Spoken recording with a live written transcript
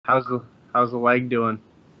How's the leg doing?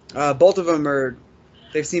 Both of them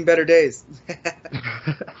they've seen better days.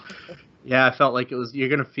 Yeah, I felt like it was. You're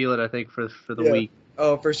gonna feel it, I think, for the Yeah. week.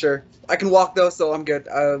 Oh, for sure. I can walk though, so I'm good.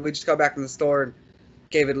 We just got back from the store and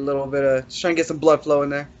gave it a little bit of just trying to get some blood flow in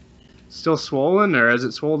there. Still swollen, or has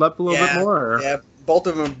it swelled up a little bit Yeah, more? Or yeah. Both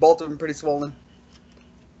of them pretty swollen.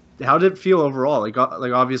 how did it feel overall? Like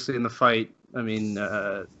obviously in the fight. I mean,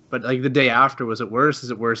 but like the day after, was it worse?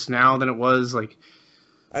 Is it worse now than it was? Like,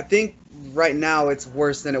 I think right now it's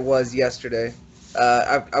worse than it was yesterday.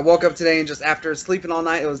 I woke up today and just after sleeping all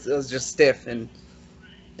night, it was just stiff and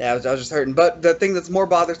yeah, I was just hurting. But the thing that's more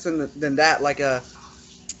bothersome than that, like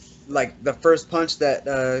the first punch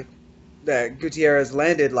that Gutierrez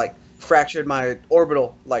landed like fractured my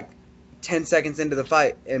orbital like 10 seconds into the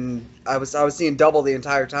fight, and I was seeing double the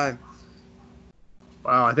entire time.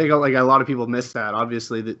 wow, I think like a lot of people missed that.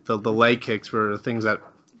 Obviously, the leg kicks were the things that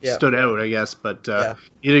Yeah, stood out, I guess. But yeah,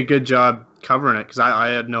 you did a good job covering it because I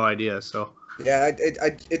had no idea. So. yeah.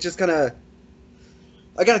 It just kind of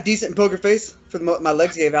I got a decent poker face for my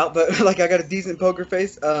legs gave out, but like I got a decent poker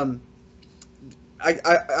face.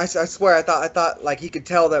 I swear I thought like he could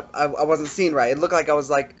tell that I wasn't seeing right. It looked like I was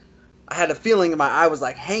like I had a feeling my eye was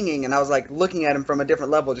like hanging, and I was like looking at him from a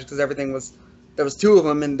different level just because everything was there was two of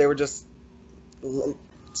them and they were just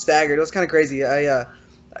staggered. It was kind of crazy.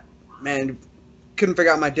 Man, couldn't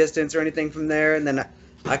figure out my distance or anything from there, and then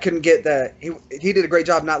I couldn't get the. He did a great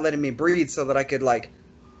job not letting me breathe so that I could like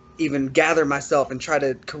even gather myself and try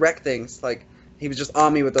to correct things. Like he was just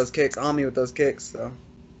on me with those kicks, on me with those kicks. So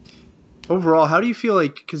Overall, how do you feel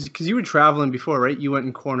like because you were traveling before, right? You went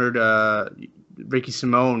and cornered Ricky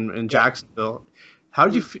Simone in yeah. Jacksonville. How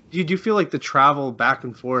Mhm. did you feel like the travel back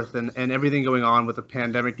and forth and everything going on with the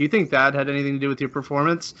pandemic? Do you think that had anything to do with your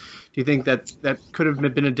performance? Do you think that that could have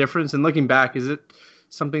been a difference? And looking back, is it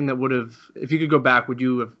something that would have, if you could go back, would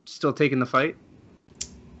you have still taken the fight?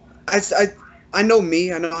 I, I, I know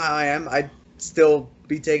me. I know how I am. I'd still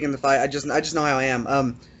be taking the fight. I just know how I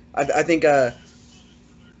am. I think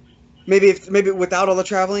maybe without all the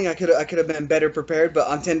traveling, I could have been better prepared. But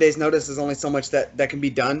on 10 days' notice, there's only so much that can be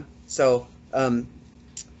done. So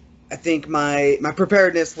I think my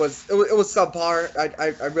preparedness was subpar.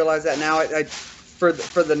 I realize that now. For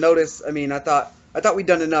the notice, I mean, I thought we'd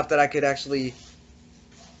done enough that I could actually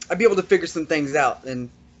I'd be able to figure some things out, and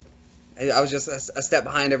I was just a step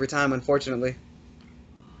behind every time, unfortunately.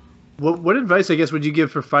 What advice, I guess, would you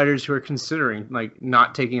give for fighters who are considering like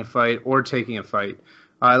not taking a fight or taking a fight?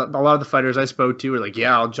 A lot of the fighters I spoke to were like,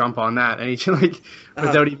 "Yeah, I'll jump on that," and each like Uh,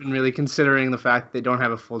 without even really considering the fact that they don't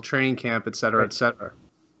have a full training camp, et cetera, right. et cetera.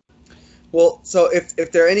 Well, so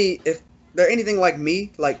if they're anything like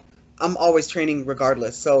me, like I'm always training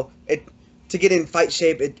regardless. So it to get in fight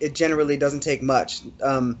shape, it generally doesn't take much.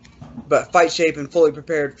 But fight shape and fully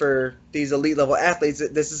prepared for these elite level athletes,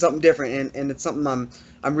 this is something different, and it's something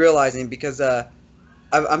I'm realizing because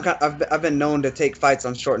I've been known to take fights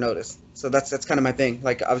on short notice. So that's kind of my thing.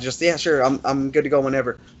 Like I was just yeah sure I'm good to go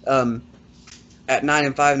whenever. Um, at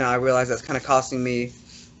 9-5 now, I realize that's kind of costing me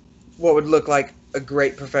what would look like a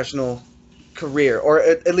great professional career, or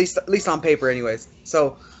at least on paper, anyways.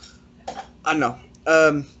 So I don't know.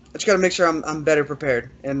 I just got to make sure I'm better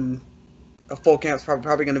prepared, and a full camp's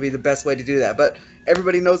probably going to be the best way to do that. But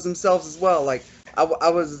everybody knows themselves as well. Like I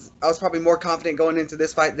was probably more confident going into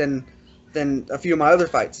this fight than a few of my other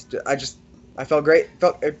fights. I felt great.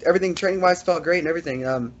 Felt everything training wise felt great and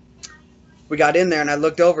everything. We got in there and I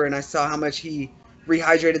looked over and I saw how much he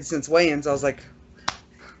rehydrated since weigh-ins. I was like,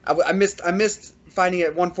 I missed finding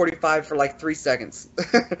at 145 for like 3 seconds,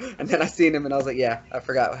 and then I seen him and I was like, yeah, I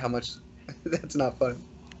forgot how much. That's not fun.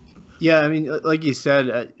 Yeah, I mean, like you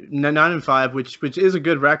said, 9-5, which is a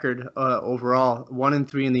good record overall.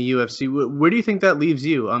 1-3 in the UFC. Where do you think that leaves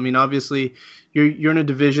you? I mean, obviously, you're in a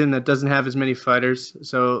division that doesn't have as many fighters,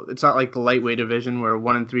 so it's not like the lightweight division where a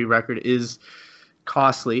 1-3 record is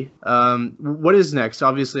costly. What is next?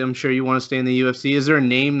 Obviously, I'm sure you want to stay in the UFC. Is there a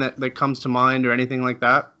name that comes to mind or anything like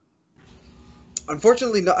that?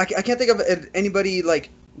 Unfortunately, no, I can't think of anybody like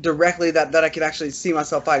directly that I could actually see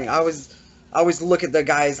myself fighting. I always look at the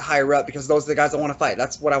guys higher up because those are the guys I want to fight.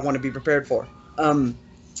 That's what I want to be prepared for. Um,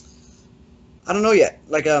 I don't know yet.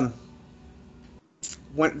 Like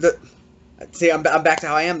when the see, I'm back to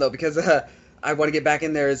how I am though because I want to get back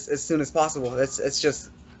in there as soon as possible. It's just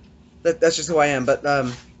that's just who I am. But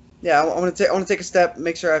yeah, I want to take a step,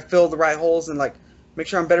 make sure I fill the right holes, and like make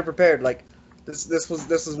sure I'm better prepared. Like this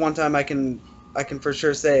was one time I can for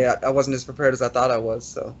sure say I wasn't as prepared as I thought I was.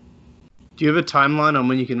 So Do you have a timeline on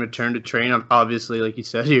when you can return to train? Obviously, like you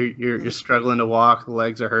said, you're struggling to walk, the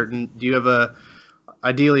legs are hurting. Do you have a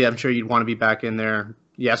ideally? I'm sure you'd want to be back in there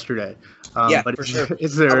yesterday. Yeah, But for sure.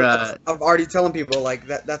 is there? I'm already telling people like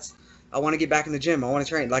that's I want to get back in the gym. I want to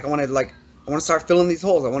train. Like I want to start filling these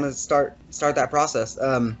holes. I want to start that process.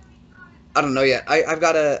 I don't know yet. I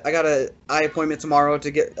got a eye appointment tomorrow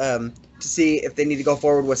to get to see if they need to go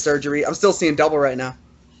forward with surgery. I'm still seeing double right now,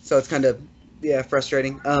 so it's kind of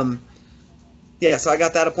frustrating. Yeah, so I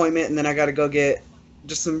got that appointment, and then I got to go get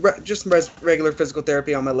just some regular physical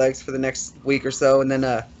therapy on my legs for the next week or so, and then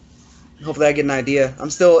hopefully I get an idea. I'm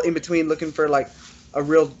still in between looking for like a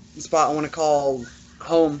real spot I want to call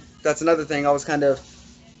home. That's another thing. I was kind of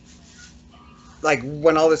like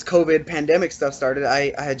when all this COVID pandemic stuff started,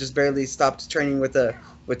 I had just barely stopped training with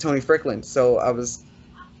Tony Frickland, so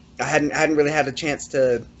I hadn't really had a chance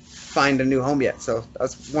to find a new home yet. So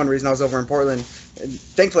that's one reason I was over in Portland. And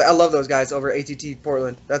thankfully, I love those guys over ATT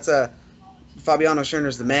Portland. That's Fabiano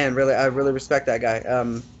Schörner's the man. Really, I really respect that guy.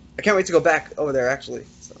 I can't wait to go back over there actually.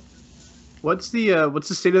 So. What's the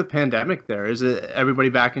state of the pandemic there? Is it everybody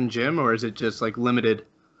back in gym, or is it just like limited?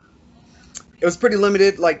 It was pretty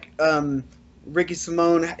limited. Like Ricky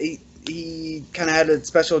Simone, he kind of had a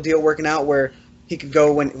special deal working out where he could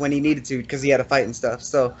go when he needed to because he had a fight and stuff.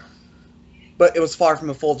 So, but it was far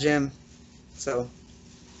from a full gym. So,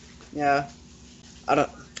 yeah, I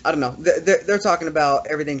don't know. They're talking about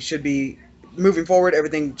everything should be moving forward.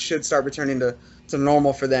 Everything should start returning to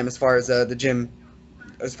normal for them as far as the gym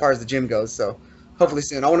goes. So, hopefully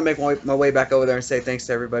soon. I want to make my way back over there and say thanks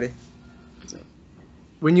to everybody.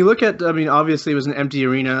 When you look at, I mean, obviously it was an empty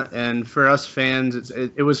arena, and for us fans,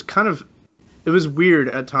 it was weird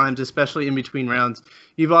at times, especially in between rounds.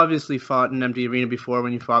 You've obviously fought in an empty arena before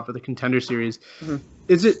when you fought for the Contender Series. Mm-hmm.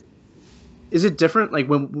 Is it different? Like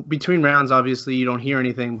when between rounds, obviously you don't hear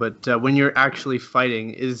anything, but when you're actually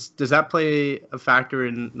fighting, does that play a factor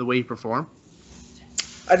in the way you perform?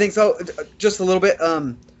 I think so, just a little bit.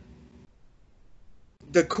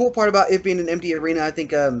 The cool part about it being an empty arena, I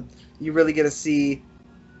think you really get to see.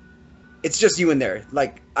 It's just you in there.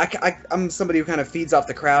 Like I'm somebody who kind of feeds off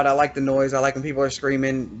the crowd. I like the noise. I like when people are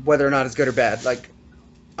screaming, whether or not it's good or bad. Like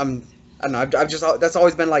I don't know. I've just that's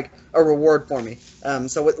always been like a reward for me.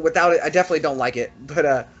 So without it, I definitely don't like it. But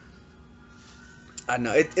I don't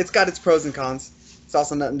know. It's got its pros and cons. It's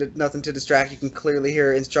also nothing to distract. You can clearly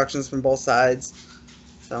hear instructions from both sides.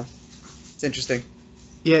 So it's interesting.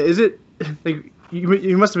 Yeah. Is it like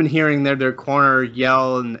you must have been hearing their corner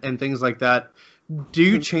yell and things like that? Do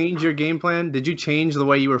you change your game plan? Did you change the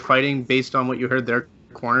way you were fighting based on what you heard their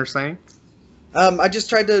corner saying? I just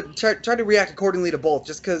tried to react accordingly to both,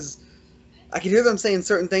 just because I could hear them saying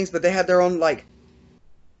certain things, but they had their own like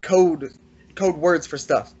code words for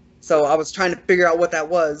stuff. So I was trying to figure out what that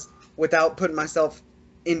was without putting myself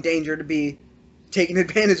in danger to be taken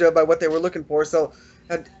advantage of by what they were looking for. So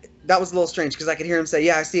that was a little strange because I could hear him say,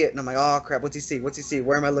 "Yeah, I see it," and I'm like, "Oh crap, what's he see? What's he see?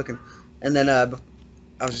 Where am I looking?" And then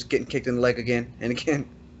I was just getting kicked in the leg again and again.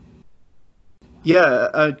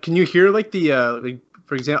 Yeah, can you hear like the like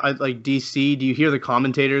for example like DC? Do you hear the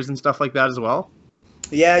commentators and stuff like that as well?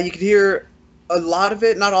 Yeah, you could hear a lot of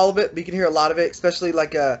it, not all of it, but you can hear a lot of it, especially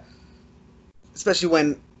especially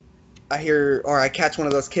when I hear or I catch one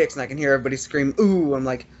of those kicks and I can hear everybody scream "ooh." I'm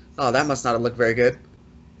like, "Oh, that must not have looked very good."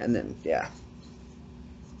 And then yeah.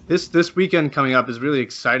 This weekend coming up is really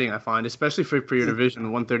exciting, I find, especially for your division, the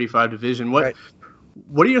 135 division. What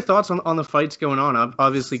are your thoughts on the fights going on?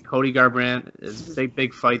 Obviously, Cody Garbrandt is a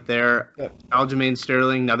big fight there. Yep. Aljamain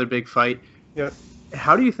Sterling, another big fight. Yep.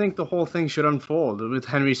 How do you think the whole thing should unfold with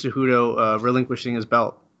Henry Cejudo relinquishing his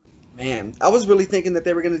belt? Man, I was really thinking that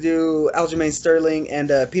they were going to do Aljamain Sterling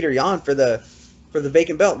and Peter Yan for the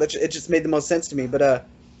vacant belt. It just made the most sense to me. But I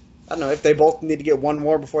don't know if they both need to get one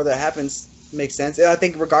more before that happens. Makes sense. I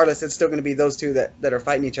think regardless, it's still going to be those two that are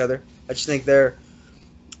fighting each other. I just think they're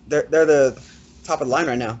the top of the line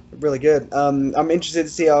right now. Really good. I'm interested to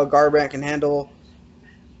see how Garbrandt can handle.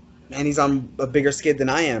 Man, he's on a bigger skid than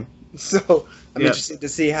I am, so I'm interested to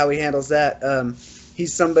see how he handles that.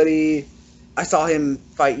 He's somebody I saw him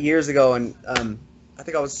fight years ago, and I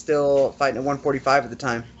think I was still fighting at 145 at the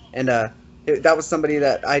time, and that was somebody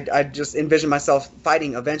that I just envisioned myself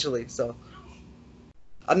fighting eventually. So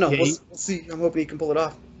I don't know. We'll see. I'm hoping he can pull it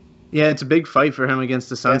off. Yeah, it's a big fight for him against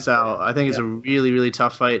the Sunsao. I think it's a really, really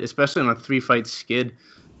tough fight, especially on a 3-fight skid.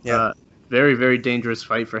 Yeah. Very, very dangerous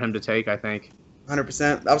fight for him to take, I think.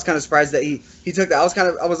 100%. I was kind of surprised that he took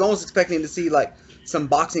that. I was almost expecting to see like some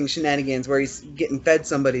boxing shenanigans where he's getting fed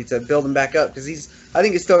somebody to build him back up because I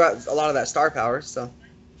think he's still got a lot of that star power. So.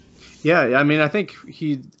 Yeah, I mean, I think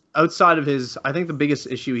outside of I think the biggest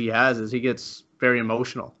issue he has is he gets very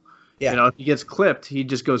emotional. Yeah. If he gets clipped, he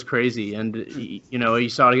just goes crazy. And, you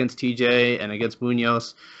saw it against TJ and against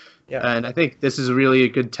Munoz. Yeah. And I think this is really a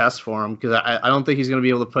good test for him because I don't think he's going to be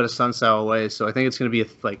able to put a Sun Sal away. So I think it's going to be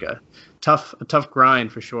a tough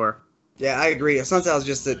grind for sure. Yeah, I agree. Sunsow is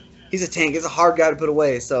just he's a tank. He's a hard guy to put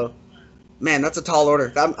away. So, man, that's a tall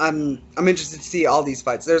order. I'm interested to see all these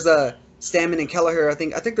fights. There's a Stamann and Kelleher. I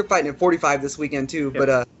think they're fighting at 45 this weekend too. Yep.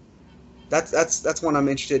 But that's one I'm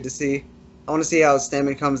interested to see. I want to see how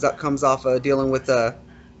Stamann comes off dealing with the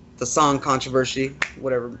song controversy,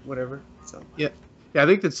 whatever. So yeah, I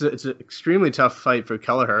think it's an extremely tough fight for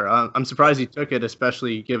Kelleher. I'm surprised he took it,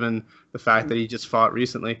 especially given the fact that he just fought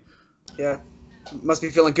recently. Yeah, must be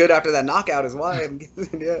feeling good after that knockout is why.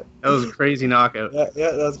 Yeah, that was a crazy knockout.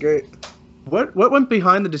 Yeah, that was great. What went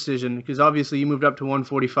behind the decision? Because obviously you moved up to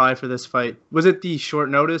 145 for this fight. Was it the short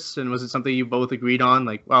notice, and was it something you both agreed on?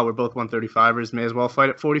 Like, wow, we're both 135ers, may as well fight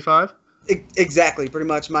at 45? Exactly, pretty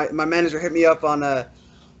much. My manager hit me up on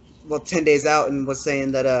 10 days out and was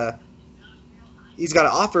saying that he's got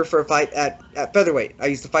an offer for a fight at featherweight. I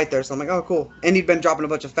used to fight there, so I'm like, oh, cool. And he'd been dropping a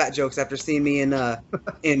bunch of fat jokes after seeing me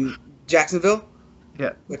in Jacksonville.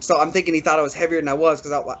 Yeah. So I'm thinking he thought I was heavier than I was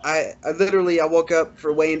because I literally woke up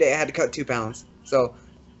for weigh-in day. I had to cut 2 pounds. So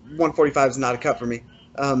 145 is not a cut for me.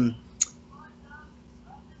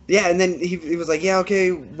 Yeah, and then he was like, yeah,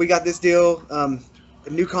 okay, we got this deal, a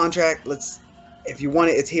new contract. If you want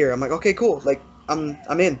it, it's here. I'm like, okay, cool. Like I'm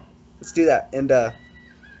in. Let's do that. And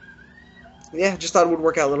yeah, just thought it would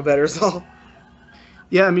work out a little better. So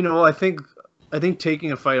yeah, I mean, well, I think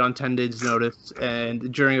taking a fight on 10 days notice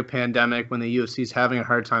and during a pandemic when the UFC is having a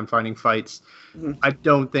hard time finding fights, I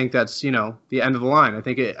don't think that's, the end of the line. I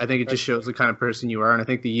think it just shows the kind of person you are. And I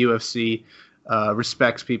think the UFC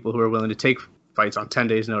respects people who are willing to take fights on 10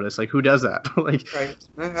 days notice. Like, who does that? Like, right.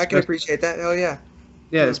 I can appreciate that. Hell yeah.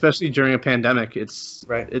 Yeah, especially during a pandemic, it's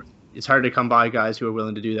hard to come by guys who are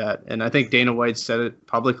willing to do that. And I think Dana White said it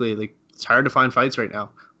publicly, like, it's hard to find fights right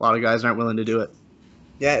now. A lot of guys aren't willing to do it.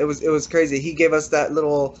 Yeah, it was crazy. He gave us that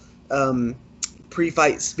little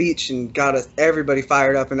pre-fight speech and got everybody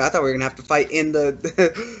fired up. And I thought we were gonna have to fight in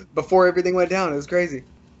the before everything went down. It was crazy.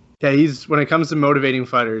 Yeah, when it comes to motivating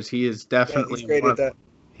fighters, he is definitely he's great at that.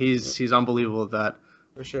 He's unbelievable at that.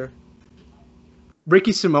 For sure.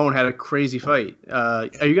 Ricky Simón had a crazy fight.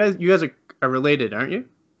 You guys are related, aren't you?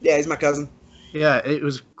 Yeah, he's my cousin. Yeah, it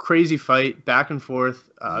was a crazy fight, back and forth,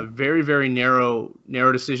 very, very narrow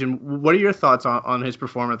decision. What are your thoughts on his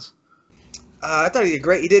performance? I thought he did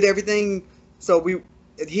great. He did everything. So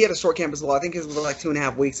he had a short camp as well. I think his was like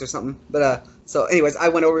 2.5 weeks or something. But so anyways, I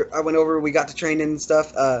went over. We got to training and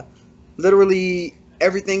stuff. Literally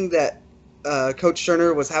everything that Coach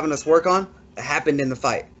Scherner was having us work on happened in the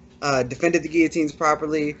fight. Defended the guillotines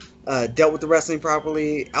properly. Dealt with the wrestling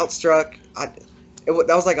properly. Outstruck.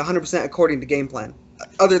 That was like 100% according to game plan.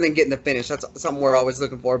 Other than getting the finish, that's something we're always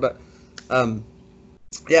looking for. But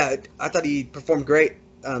yeah, I thought he performed great.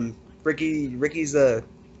 Ricky's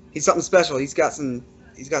he's something special. He's got some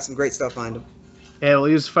great stuff behind him. Yeah, well,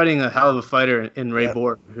 he was fighting a hell of a fighter in Ray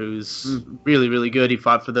Borg, who's really, really good. He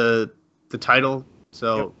fought for the title,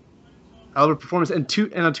 so hell of a performance and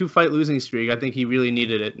a 2-fight losing streak. I think he really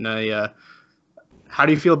needed it. And how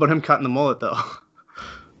do you feel about him cutting the mullet though?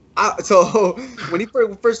 So when he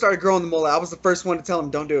first started growing the mullet, I was the first one to tell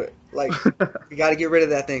him, don't do it. Like, you got to get rid of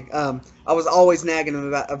that thing. I was always nagging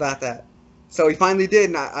him about that. So he finally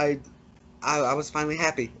did, and I was finally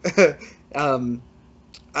happy.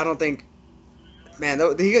 I don't think, man,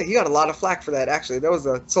 he got a lot of flack for that, actually. That was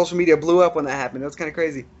social media blew up when that happened. That was kind of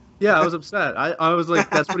crazy. Yeah, I was upset. I was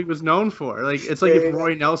like, that's what he was known for. Like, it's like if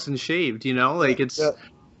Roy Nelson shaved, Like,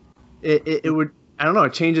 it would... I don't know.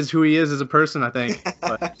 It changes who he is as a person, I think.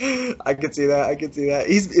 But. I could see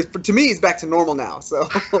that. To me, he's back to normal now. So,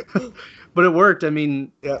 but it worked. I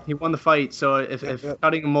mean, he won the fight. So if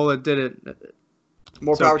cutting a mullet did it,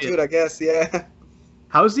 more power to it, I guess. Yeah.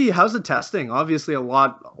 How's the testing? Obviously, a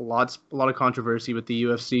lot of controversy with the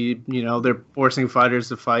UFC. They're forcing fighters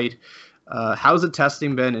to fight. How's the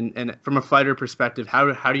testing been? And from a fighter perspective,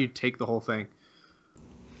 how do you take the whole thing?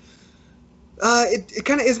 It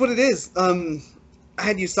kind of is what it is. I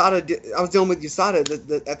had USADA. I was dealing with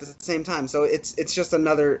USADA at the same time, so it's just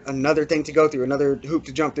another thing to go through, another hoop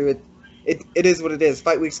to jump through. It is what it is.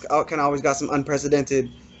 Fight weeks kind of always got some unprecedented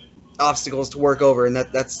obstacles to work over, and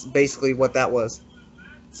that's basically what that was.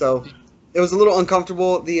 So it was a little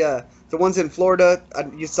uncomfortable. The ones in Florida,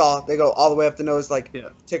 you saw, they go all the way up the nose, like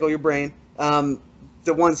tickle your brain. The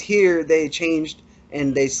ones here, they changed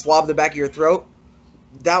and they swabbed the back of your throat.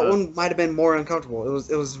 That one might have been more uncomfortable.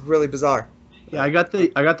 It was really bizarre. Yeah, I got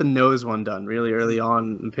the nose one done really early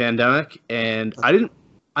on in the pandemic, and it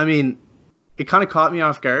kind of caught me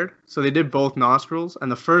off guard. So they did both nostrils, and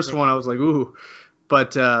the first one I was like, ooh,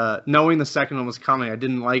 but knowing the second one was coming, I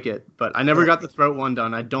didn't like it. But I never got the throat one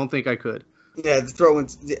done. I don't think I could. Yeah, the throat one.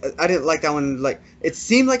 I didn't like that one. Like, it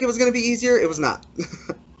seemed like it was going to be easier. It was not.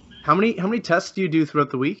 How many tests do you do throughout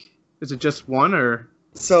the week? Is it just one or?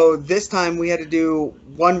 So this time we had to do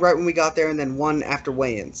one right when we got there, and then one after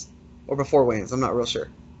weigh-ins or before weigh-ins. I'm not real sure.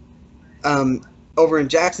 Over in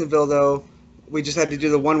Jacksonville, though, we just had to do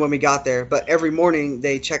the one when we got there. But every morning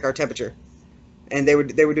they check our temperature, and they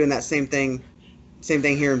were doing that same thing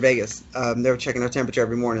here in Vegas. They were checking our temperature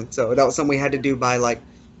every morning, so that was something we had to do by like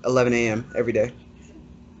 11 a.m. every day.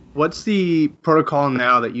 What's the protocol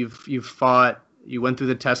now that you've fought? You went through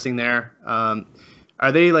the testing there.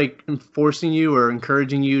 Are they like enforcing you or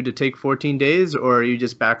encouraging you to take 14 days, or are you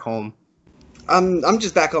just back home? I'm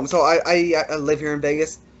just back home. So I live here in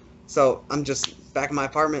Vegas, so I'm just back in my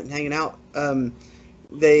apartment and hanging out. I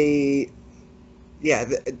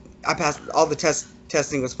passed all the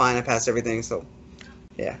testing was fine. I passed everything, so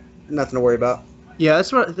yeah, nothing to worry about. Yeah,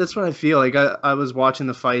 that's what I feel like. I was watching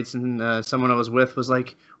the fights, and someone I was with was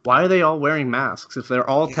like, "Why are they all wearing masks if they're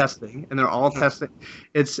all testing and they're all testing?"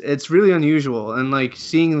 It's really unusual, and like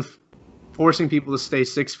forcing people to stay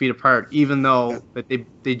 6 feet apart, even though that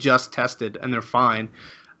they just tested and they're fine.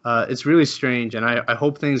 It's really strange, and I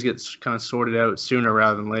hope things get kind of sorted out sooner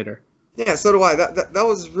rather than later. Yeah, so do I. That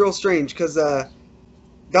was real strange because that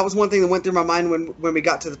was one thing that went through my mind when we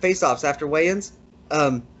got to the face-offs after weigh-ins.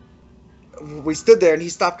 We stood there and he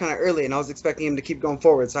stopped kind of early, and I was expecting him to keep going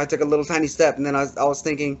forward. So I took a little tiny step, and then I was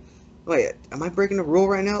thinking, wait, am I breaking a rule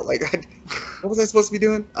right now? Like, what was I supposed to be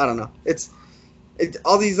doing? I don't know.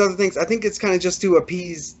 All these other things. I think it's kind of just to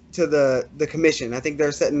appease to the commission. I think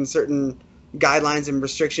they're setting certain guidelines and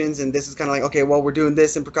restrictions, and this is kind of like, okay, well, we're doing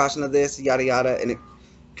this in precaution of this, yada yada, and it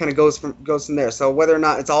kind of goes from there. So whether or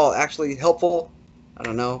not it's all actually helpful, I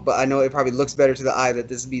don't know, but I know it probably looks better to the eye that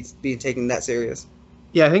this is being taken that serious.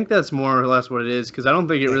 Yeah, I think that's more or less what it is, because I don't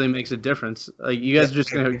think it really makes a difference. Like, you guys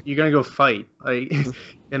are you're gonna go fight. Like,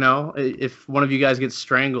 you know, if one of you guys gets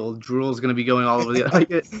strangled, drool is gonna be going all over the.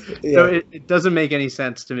 Like, so it doesn't make any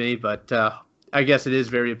sense to me, but I guess it is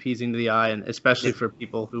very appeasing to the eye, and especially for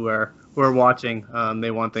people who are watching.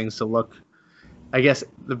 They want things to look, I guess,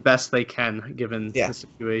 the best they can given the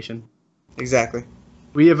situation. Exactly.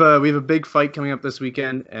 We have a big fight coming up this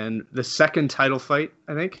weekend, and the second title fight,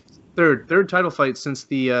 I think. Third title fight since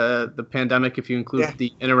the pandemic, if you include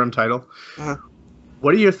the interim title. Uh-huh.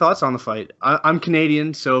 What are your thoughts on the fight? I'm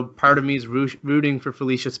Canadian, so part of me is rooting for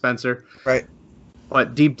Felicia Spencer. Right.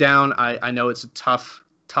 But deep down, I know it's a tough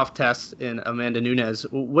test in Amanda Nunes.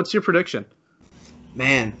 What's your prediction?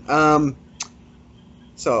 Man,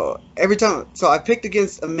 so I've picked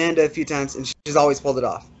against Amanda a few times, and she's always pulled it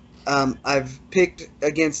off. I've picked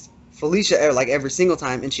against Felicia like every single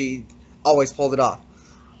time, and she always pulled it off.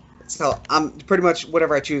 So I'm pretty much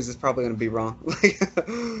whatever I choose is probably going to be wrong. Like,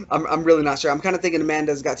 I'm really not sure. I'm kind of thinking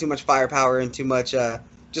Amanda's got too much firepower and too much.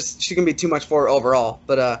 She can be too much for her overall.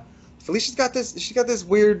 But Felicia's got this. She's got this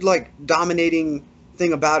weird like dominating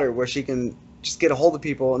thing about her where she can just get a hold of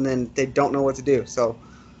people and then they don't know what to do. So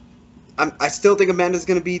I still think Amanda's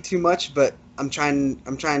going to be too much, but I'm trying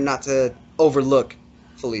not to overlook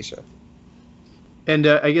Felicia. And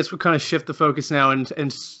I guess we'll kind of shift the focus now,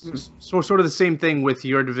 and sort of the same thing with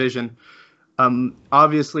your division.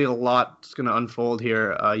 Obviously, a lot's going to unfold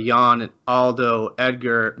here. Jan, Aldo,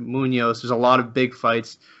 Edgar, Munoz. There's a lot of big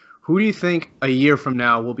fights. Who do you think a year from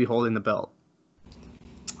now will be holding the belt?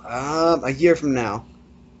 A year from now,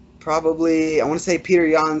 probably. I want to say Peter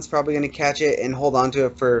Yan's probably going to catch it and hold on to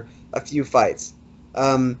it for a few fights.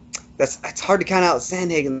 It's hard to count out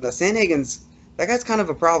Sandhagen. That guy's kind of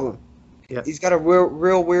a problem. Yeah. He's got a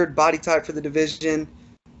real weird body type for the division.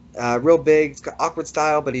 Real big. He's got awkward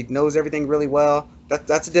style, but he knows everything really well.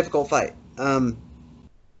 That's a difficult fight. I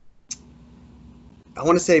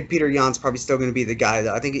want to say Peter Yan's probably still going to be the guy,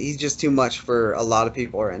 though. I think he's just too much for a lot of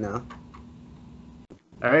people right now.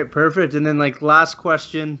 All right, perfect. And then, like, last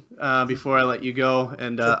question before I let you go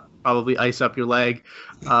and probably ice up your leg.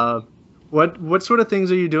 What sort of things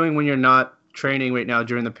are you doing when you're not training right now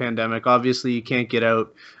during the pandemic? Obviously, you can't get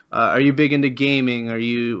out. Are you big into gaming?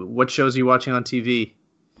 What shows are you watching on TV?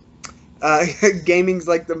 Gaming's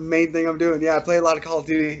like the main thing I'm doing. Yeah, I play a lot of Call of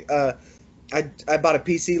Duty. I bought a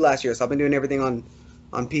PC last year, so I've been doing everything on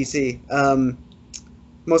PC.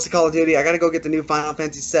 Mostly Call of Duty. I got to go get the new Final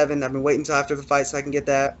Fantasy VII. I've been waiting until after the fight so I can get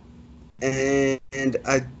that. And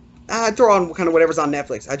I throw on kind of whatever's on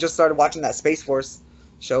Netflix. I just started watching that Space Force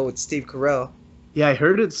show with Steve Carell. Yeah, I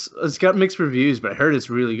heard it's got mixed reviews, but I heard it's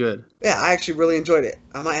really good. Yeah, I actually really enjoyed it.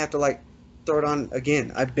 I might have to throw it on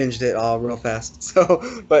again. I binged it all real fast.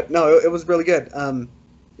 So, but no, it was really good.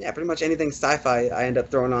 yeah, pretty much anything sci-fi I end up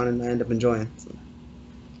throwing on and I end up enjoying. So.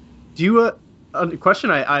 Do you a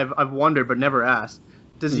question I've wondered but never asked?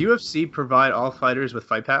 Does Hmm. UFC provide all fighters with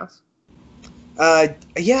Fight Pass?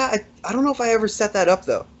 Yeah, I don't know if I ever set that up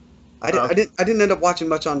though. Okay. I didn't end up watching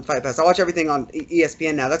much on Fight Pass. I watch everything on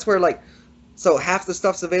ESPN now. That's where like, so half the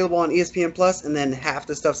stuff's available on ESPN Plus, and then half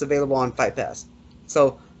the stuff's available on Fight Pass.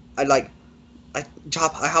 So I like I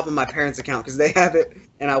hop on my parents' account because they have it,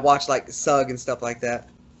 and I watch like Sug and stuff like that.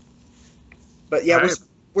 But yeah, All right.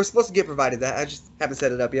 we're supposed to get provided that. I just haven't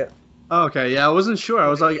set it up yet. Oh, okay, yeah, I wasn't sure. I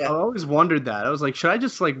was like, I Yeah. always wondered that. I was like, should I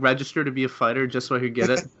just like register to be a fighter just so I could get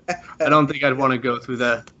it? I don't think I'd want to go through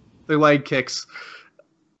the leg kicks.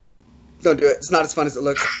 Don't do it. It's not as fun as it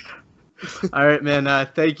looks. All right, man.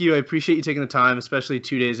 Thank you. I appreciate you taking the time, especially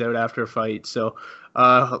 2 days out after a fight. So,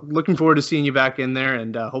 looking forward to seeing you back in there,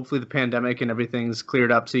 and hopefully the pandemic and everything's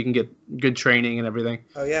cleared up so you can get good training and everything.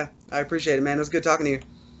 Oh yeah, I appreciate it, man. It was good talking to you.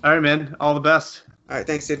 All right, man. All the best. All right,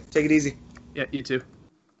 thanks, dude. Take it easy. Yeah, you too.